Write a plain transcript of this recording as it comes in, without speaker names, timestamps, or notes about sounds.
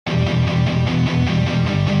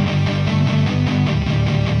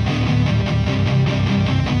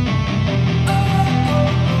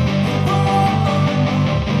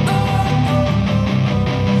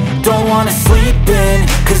wanna sleep in,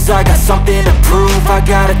 cause I got something to prove. I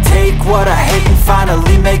gotta take what I hate and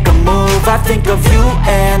finally make a move. I think of you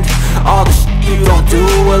and all the shit you don't do.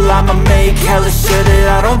 Well, I'ma make hella sure that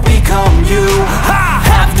I don't become you. I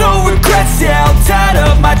have no regrets, yeah, I'll tie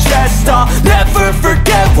up my chest. I'll never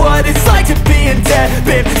forget what it's like to be in debt.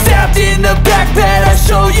 Been stabbed in the back bed, I'll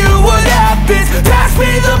show you what happens. Pass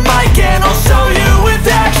me the mic and I'll show you with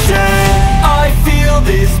action. I feel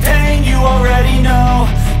this pain, you already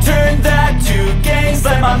know. Turn that to gains,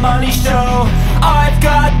 let my money show. I've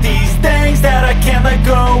got these things that I can't let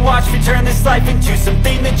go. Watch me turn this life into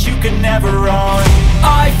something that you can never own.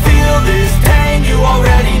 I feel this pain, you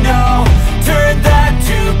already know. Turn that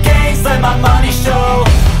to gains, let my money show.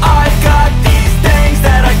 I've got these things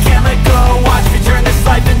that I can't let go. Watch me turn this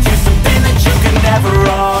life into something that you can never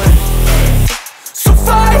own. So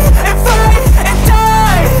fight and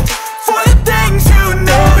die for the things you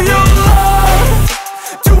know you love.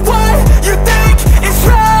 Do what you think is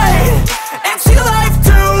right and see life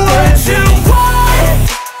do what you want.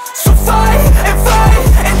 So fight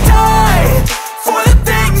and die for the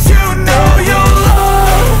things you know you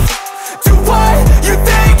love. Do what you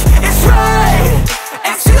think is right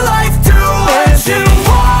and see life do what you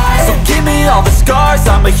want. So give me all the scars,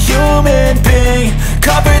 I'm a human being.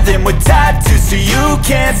 Cover them with tattoos so you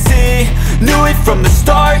can't see. Knew it from the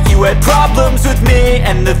start, you had problems with me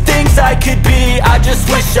and the things I could be, I just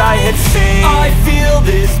wish I had seen. I feel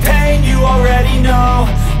this pain, you already know.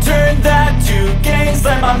 Turn that to gains,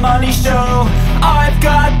 let my money show. I've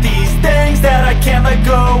got these things that I can't let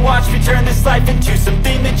go. Watch me turn this life into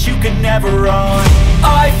something that you can never own.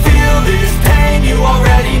 I feel this pain, you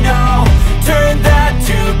already know. Turn that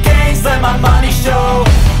to gains, let my money show.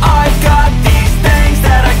 I've got these things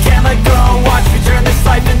that I can't let go. Watch me turn this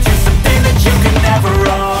life into something that you can never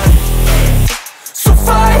own. So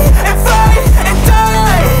fight and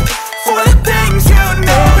die for the things you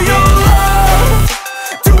know you love.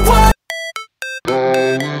 Do what how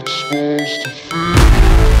it's supposed to feel.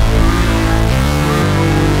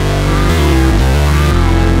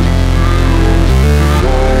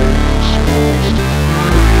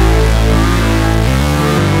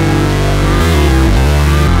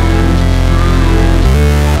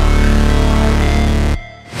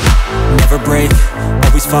 Never break,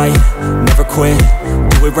 always fight, never quit,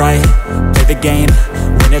 do it right, play the game,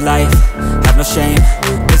 win it life, have no shame,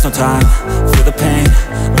 there's no time, feel the pain,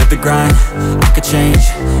 live the grind, I could change,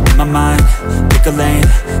 in my mind, pick a lane,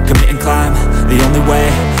 commit and climb, the only way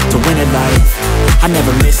to win it life. I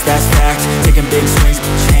never miss, that's fact, taking big swings, put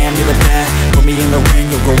your hand to the bat, put me in the ring,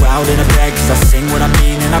 you'll go out in a bag, cause I sing what I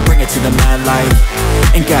mean and I bring it to the mad light.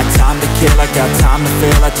 Ain't got time to kill, I got time to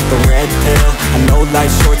feel, I took the red pill, I know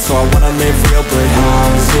life's short so I wanna live real, but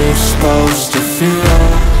how's it supposed to feel?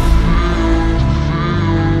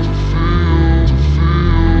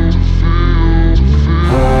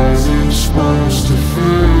 How's it supposed to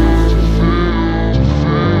feel?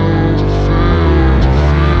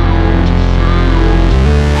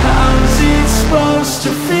 How's it supposed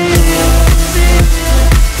to feel?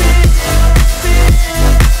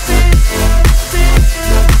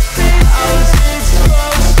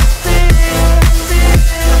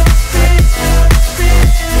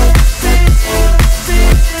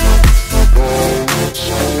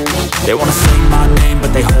 They wanna say my name,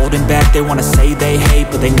 but they holding back. They wanna say they hate,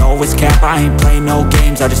 but they know it's cap. I ain't play no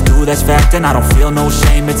games, I just do that's fact. And I don't feel no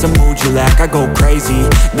shame, it's a mood you lack. I go crazy,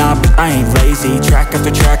 nah, but I ain't lazy. Track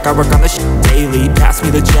after track, I work on this shit daily. Pass me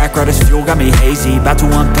the jack, right as fuel, got me hazy. About to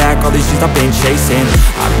unpack all these things I've been chasing.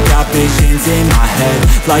 I've got visions in my head,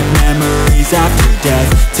 like memories after death.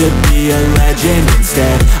 To be a legend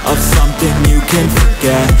instead of something you can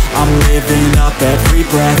forget. I'm living up every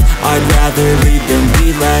breath, I'd rather lead than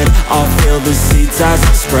be led. I'll fill the seats as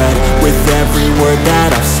I spread with every word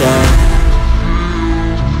that I've said.